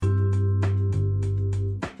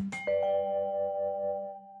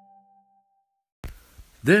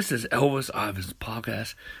This is Elvis Iverson's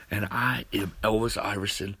podcast, and I am Elvis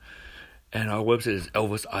Iverson, and our website is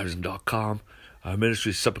elvisiverson.com. Our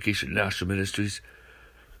ministry is Supplication National Ministries.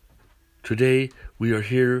 Today, we are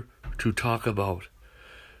here to talk about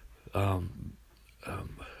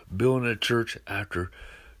building a church after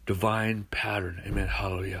divine pattern. Amen.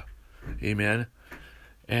 Hallelujah. Amen.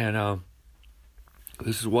 And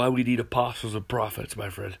this is why we need apostles and prophets,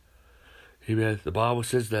 my friend. Amen. The Bible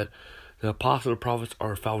says that the apostles and prophets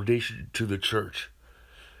are a foundation to the church.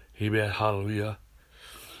 Amen. Hallelujah.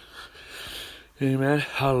 Amen.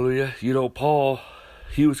 Hallelujah. You know, Paul,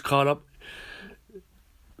 he was caught up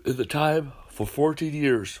in the time for 14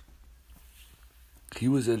 years. He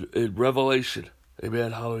was in Revelation.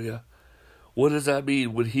 Amen. Hallelujah. What does that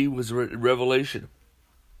mean when he was in Revelation?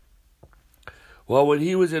 Well, when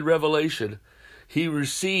he was in Revelation, he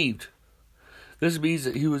received. This means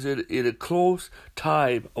that he was in a close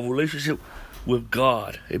time of relationship with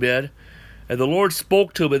God. Amen. And the Lord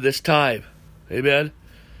spoke to him in this time. Amen.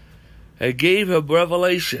 And gave him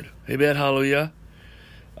revelation. Amen. Hallelujah.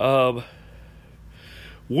 Word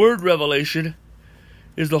revelation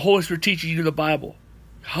is the Holy Spirit teaching you the Bible.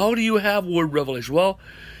 How do you have word revelation? Well,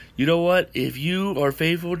 you know what? If you are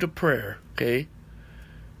faithful to prayer, okay,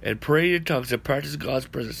 and pray in tongues and practice God's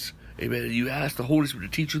presence, amen, and you ask the Holy Spirit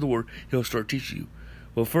to teach you the word, He'll start teaching you.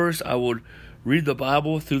 Well, first, I would read the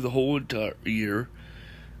Bible through the whole entire year,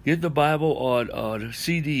 get the Bible on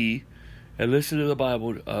CD, and listen to the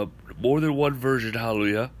Bible, more than one version,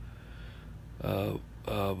 hallelujah. And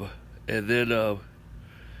then,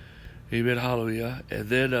 amen, hallelujah. And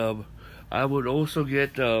then I would also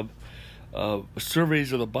get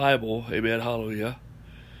surveys of the Bible, amen, hallelujah.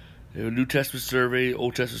 New Testament survey,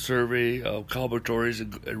 Old Testament survey, commentaries,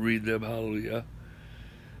 and read them, hallelujah.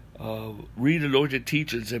 Read anointed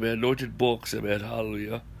teachings, amen, anointed books, amen,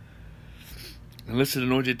 hallelujah. And listen to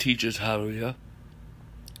anointed teachers, hallelujah.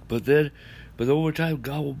 But over time,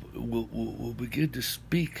 God will begin to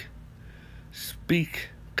speak,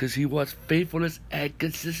 because He wants faithfulness and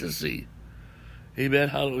consistency, amen,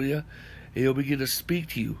 hallelujah. And He'll begin to speak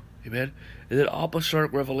to you, amen. And then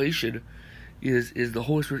apostolic revelation is the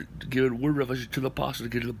Holy Spirit giving word revelation to the apostles to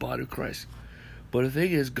get to the body of Christ. But the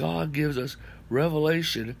thing is, God gives us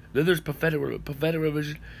revelation. Then there's prophetic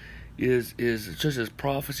revelation is just as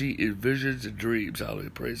prophecy in visions and dreams.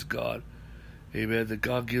 Hallelujah. Praise God. Amen. That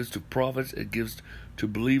God gives to prophets and gives to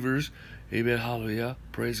believers. Amen. Hallelujah.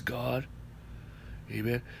 Praise God.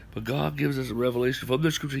 Amen. But God gives us a revelation. From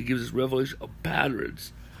the scripture, He gives us revelation of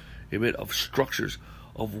patterns. Amen. Of structures,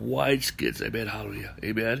 of wineskins. Amen. Hallelujah.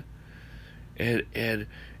 Amen. And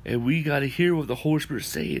we got to hear what the Holy Spirit is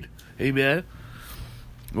saying. Amen.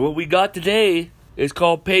 What we got today is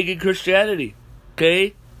called pagan Christianity.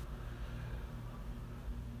 Okay?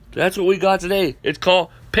 That's what we got today. It's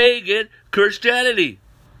called pagan Christianity.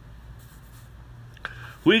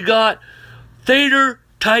 We got theater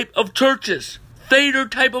type of churches. Theater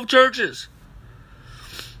type of churches.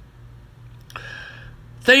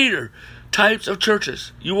 Theater types of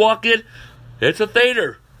churches. You walk in, it's a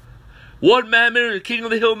theater. One man ministry, King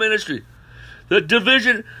of the Hill ministry. The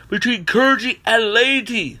division between clergy and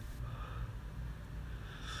laity.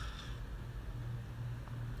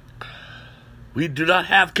 We do not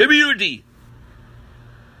have community.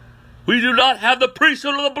 We do not have the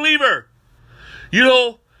priesthood of the believer. You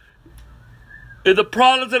know, in the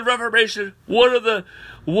Protestant Reformation, one of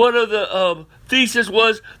the thesis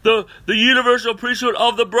was the universal priesthood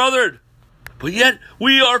of the brethren. But yet,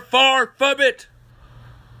 we are far from it.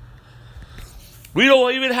 We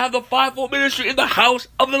don't even have the fivefold ministry in the house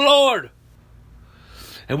of the Lord.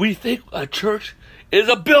 And we think a church is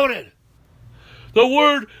a building. The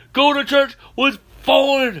word go to church was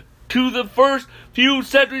foreign to the first few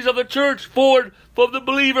centuries of the church, forward from the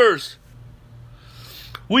believers.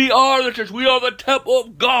 We are the church. We are the temple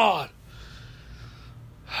of God.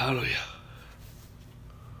 Hallelujah.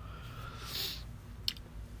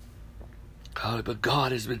 Hallelujah. But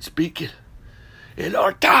God has been speaking in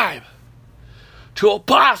our time to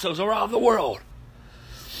apostles around the world.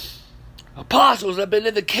 Apostles that have been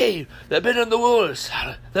in the cave, that have been in the wilderness,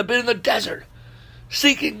 that have been in the desert,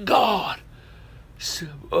 seeking God,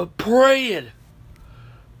 praying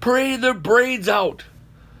their brains out,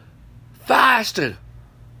 fasting,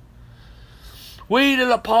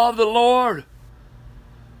 waiting upon the Lord,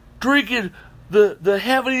 drinking the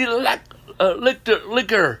heavenly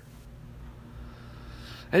liquor.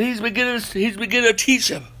 And he's beginning to teach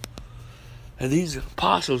them. And these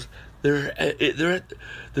apostles, they're at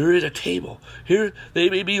a table. Here they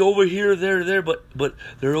may be over here, there, but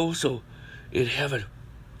they're also in heaven.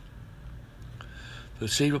 The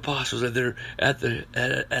same apostles, and they're at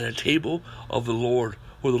a table of the Lord,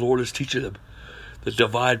 where the Lord is teaching them the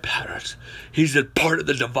divine patterns. He's a part of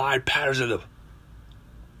the divine patterns of them.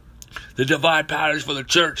 The divine patterns for the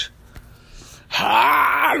church.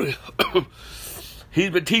 He's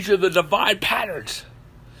been teaching the divine patterns.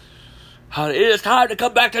 It is time to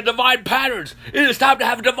come back to divine patterns. It is time to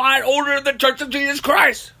have divine order in the church of Jesus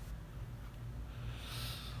Christ.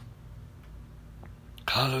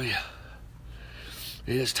 Hallelujah.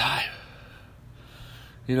 It is time.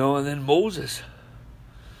 And then Moses,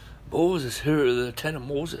 here are the 10 of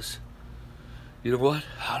Moses. You know what?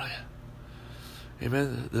 Hallelujah.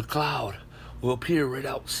 Amen. The cloud will appear right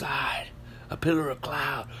outside. A pillar of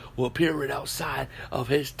cloud will appear right outside of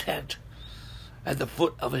his tent. At the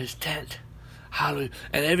foot of his tent. Hallelujah.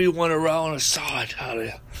 And everyone around us saw it.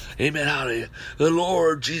 Hallelujah. Amen. Hallelujah. The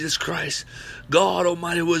Lord Jesus Christ, God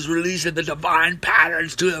Almighty, was releasing the divine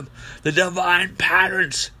patterns to him. The divine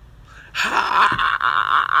patterns. Hallelujah.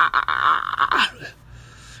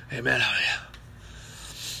 Amen. Hallelujah.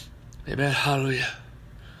 Amen. Hallelujah.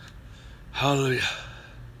 Hallelujah.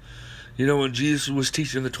 When Jesus was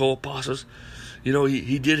teaching the 12 apostles, there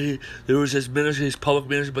was his ministry, his public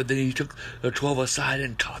ministry, but then he took the 12 aside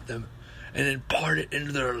and taught them and imparted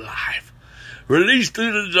into their life. Released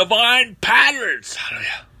through the divine patterns.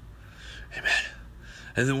 Hallelujah. Amen.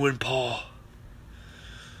 And then when Paul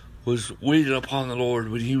was waiting upon the Lord,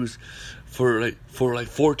 when he was for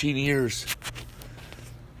 14 years,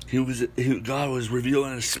 God was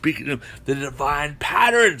revealing and speaking to him the divine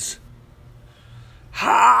patterns.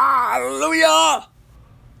 Hallelujah.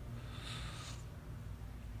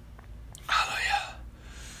 Hallelujah.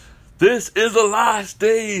 This is the last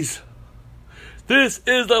days. This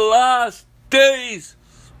is the last days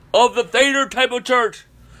of the Thayer type of church.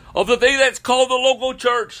 Of the thing that's called the local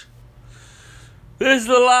church. This is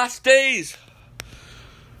the last days.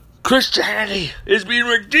 Christianity is being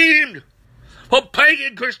redeemed from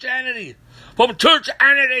pagan Christianity. From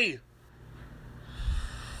churchianity.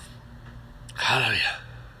 Hallelujah.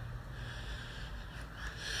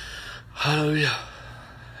 Hallelujah.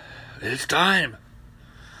 It's time.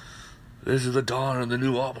 This is the dawn of the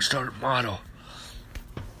new apostolic model.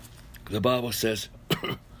 The Bible says,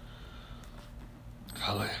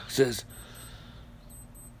 hallelujah, says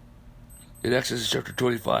in Exodus chapter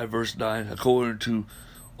 25, verse 9, according to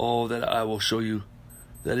all that I will show you,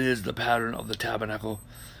 that is the pattern of the tabernacle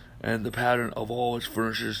and the pattern of all its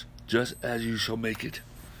furnishings, just as you shall make it.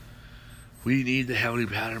 We need the heavenly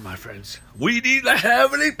pattern, my friends. We need the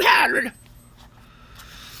heavenly pattern.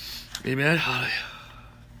 Amen. Hallelujah.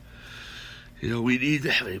 We need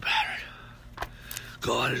the heavenly pattern.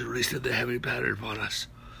 God has released the heavenly pattern upon us.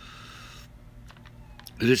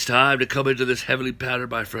 It is time to come into this heavenly pattern,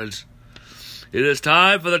 my friends. It is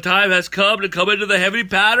time, for the time has come to come into the heavenly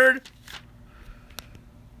pattern.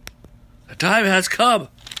 The time has come.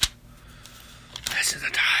 This is the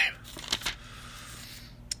time.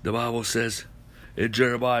 The Bible says in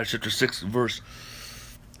Jeremiah chapter 6, verse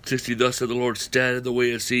 60, thus said the Lord, stand in the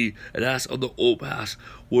way and see, and ask on the old path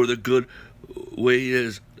where the good way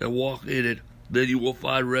is, and walk in it. Then you will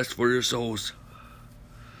find rest for your souls.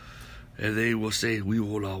 And they will say, we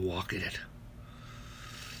will not walk in it.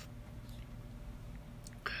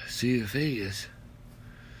 See, the thing is,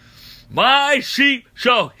 my sheep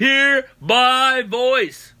shall hear my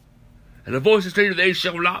voice, and the voice of stranger they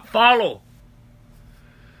shall not follow.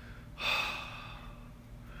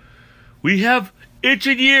 We have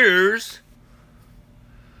itching ears.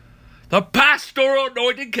 The pastoral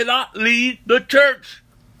anointing cannot lead the church.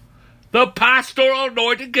 The pastoral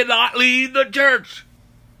anointing cannot lead the church.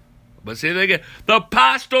 But say that again. The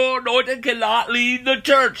pastoral anointing cannot lead the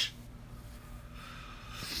church.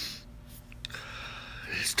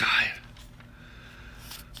 It is time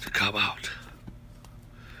to come out.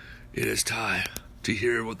 It is time to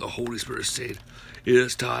hear what the Holy Spirit is saying. It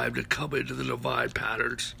is time to come into the divine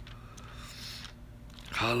patterns.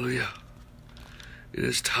 Hallelujah. It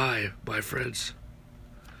is time, my friends,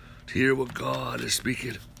 to hear what God is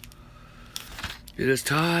speaking. It is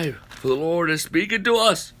time, for the Lord is speaking to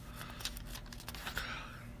us.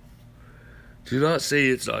 Do not say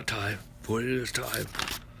it's not time, for it is time.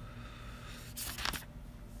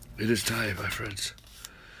 It is time, my friends.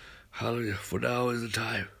 Hallelujah. For now is the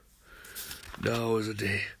time. Now is the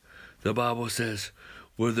day. The Bible says,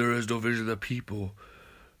 where there is no vision, the people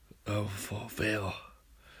fail.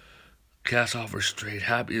 Cast off restraint.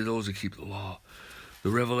 Happy are those who keep the law.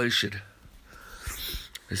 The revelation.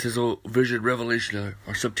 It says, vision, revelation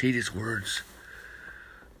are subtaneous words.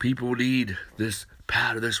 People need this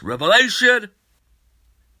pattern, this revelation.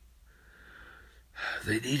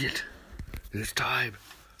 They need it. It's time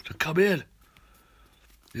to come in.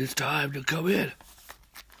 It's time to come in.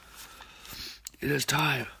 It is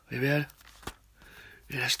time. Amen.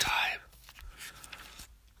 It is time.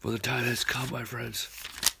 For the time has come, my friends.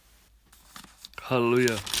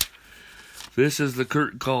 Hallelujah. This is the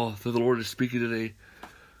curtain call that the Lord is speaking today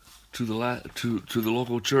to the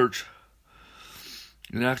local church.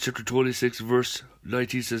 In Acts chapter 26, verse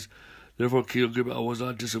 19 says, therefore King Agrippa was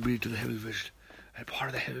not disobedient to the heavenly vision. And part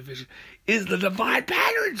of the heavenly vision is the divine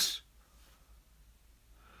patterns.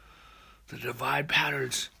 The divine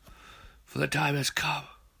patterns. For the time has come.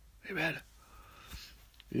 Amen.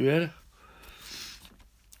 Amen.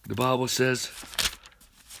 The Bible says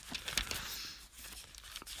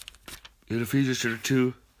in Ephesians chapter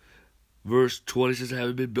 2, verse 20 says,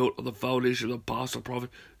 having been built on the foundation of the apostle, prophet,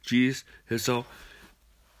 Jesus himself,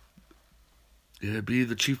 and being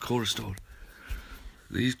the chief cornerstone.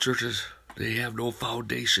 These churches, they have no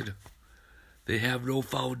foundation. They have no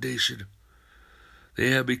foundation.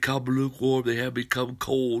 They have become lukewarm. They have become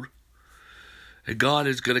cold. And God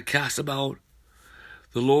is going to cast them out.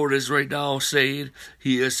 The Lord is right now saying,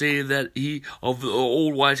 He is saying that He, of the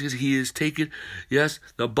old wineskins, He is taken. Yes,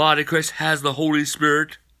 the body of Christ has the Holy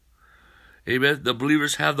Spirit. Amen. The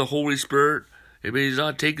believers have the Holy Spirit. Amen. He's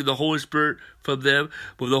not taking the Holy Spirit from them,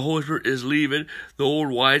 but the Holy Spirit is leaving the old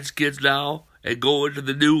wineskins now and going to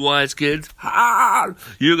the new wineskins.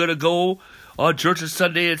 You're going to go on church on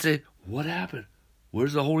Sunday and say, what happened?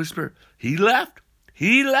 Where's the Holy Spirit? He left.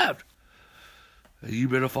 He left. And you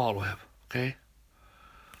better follow Him. Okay?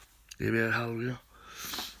 Amen. Hallelujah.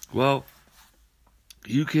 Well,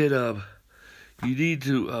 you can, you need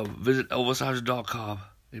to visit ElvisIverson.com.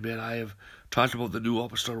 Amen. I have talked about the new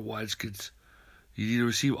apostolic wineskins. You need to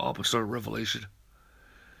receive apostolic revelation.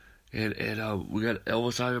 And we got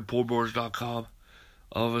ElvisIversonPourboards.com,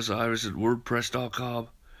 Elvis Iverson WordPress.com.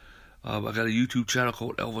 I got a YouTube channel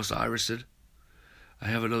called Elvis Iverson. I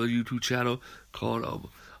have another YouTube channel called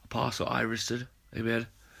Apostle Iverson. Amen.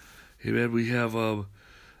 Amen. We have a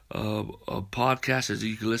podcast that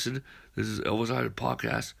you can listen. This is Elvis Iverson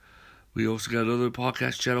Podcast. We also got another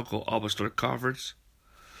podcast channel called Apostolic Conference.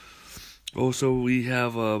 Also, we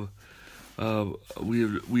have we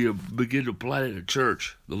have begun to plant a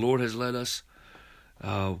church. The Lord has led us,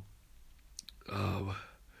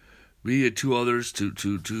 me and two others, to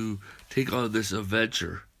take on this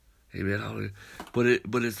adventure. Amen. But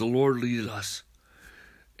it's the Lord leading us,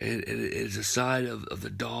 and it's a sign of the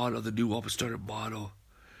dawn of the new apostolic model.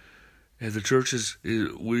 And the church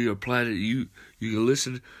we are planted. You can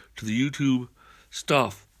listen to the YouTube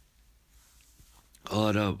stuff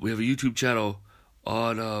on. We have a YouTube channel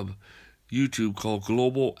on YouTube called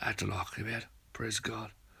Global Atalok. Amen. Praise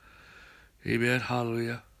God. Amen.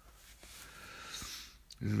 Hallelujah.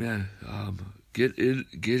 Amen. Get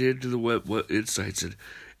into the web insights, and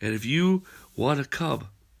if you want to come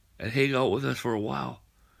and hang out with us for a while,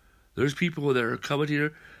 there's people that are coming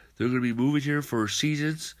here. They're going to be moving here for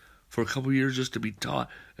seasons, for a couple of years, just to be taught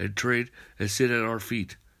and trained and sit at our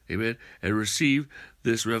feet. Amen. And receive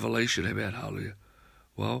this revelation. Amen. Hallelujah.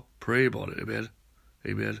 Well, pray about it. Amen.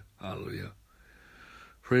 Amen. Hallelujah.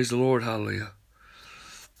 Praise the Lord. Hallelujah.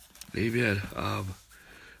 Amen.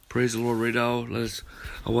 Praise the Lord right now.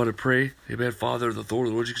 I want to pray. Amen. Father, the authority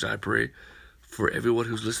of the Lord Jesus, I pray for everyone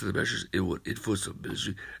who's listening to the message, it would influence the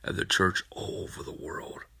ministry and the church all over the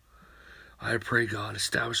world. I pray, God,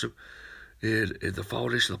 establish them in the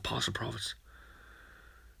foundation of the apostle prophets,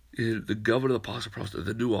 in the government of the apostle prophets, and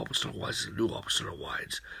the new apostolic wines, and the new apostolic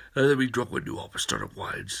wines. Let them be drunk with new apostolic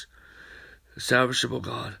wines. Establish them, O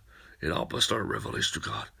God, in apostolic revelation to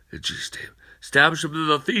God, in Jesus' name. Establish them in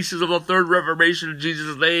the thesis of the third reformation in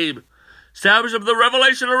Jesus' name. Establish them in the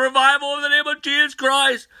revelation of revival in the name of Jesus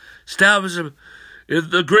Christ. Establish them in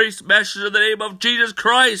the grace message in the name of Jesus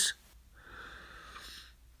Christ.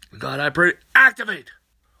 God, I pray, activate.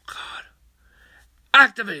 Oh God.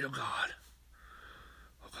 Activate, oh God.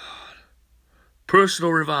 Oh God.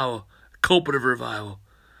 Personal revival, cooperative revival.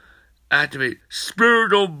 Activate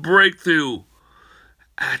spiritual breakthrough.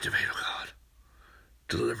 Activate, oh God.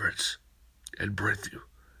 Deliverance and breakthrough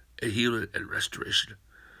and healing and restoration.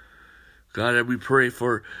 God, and we pray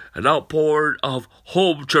for an outpouring of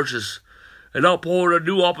home churches, an outpouring of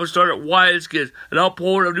new apostolic wineskins, an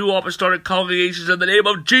outpouring of new apostolic congregations in the name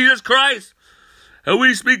of Jesus Christ. And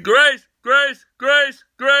we speak grace, grace, grace,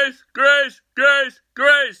 grace, grace, grace,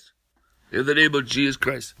 grace. In the name of Jesus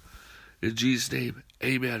Christ. In Jesus' name,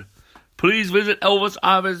 amen. Please visit Elvis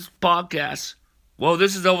Iverson's podcast. Well,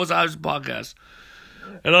 this is Elvis Iverson's podcast.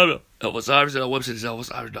 And I'm Elvis Iverson. Our website is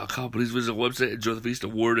ElvisIverson.com. Please visit our website, enjoy the feast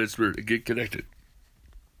of Word and Spirit, and get connected.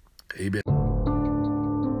 Amen.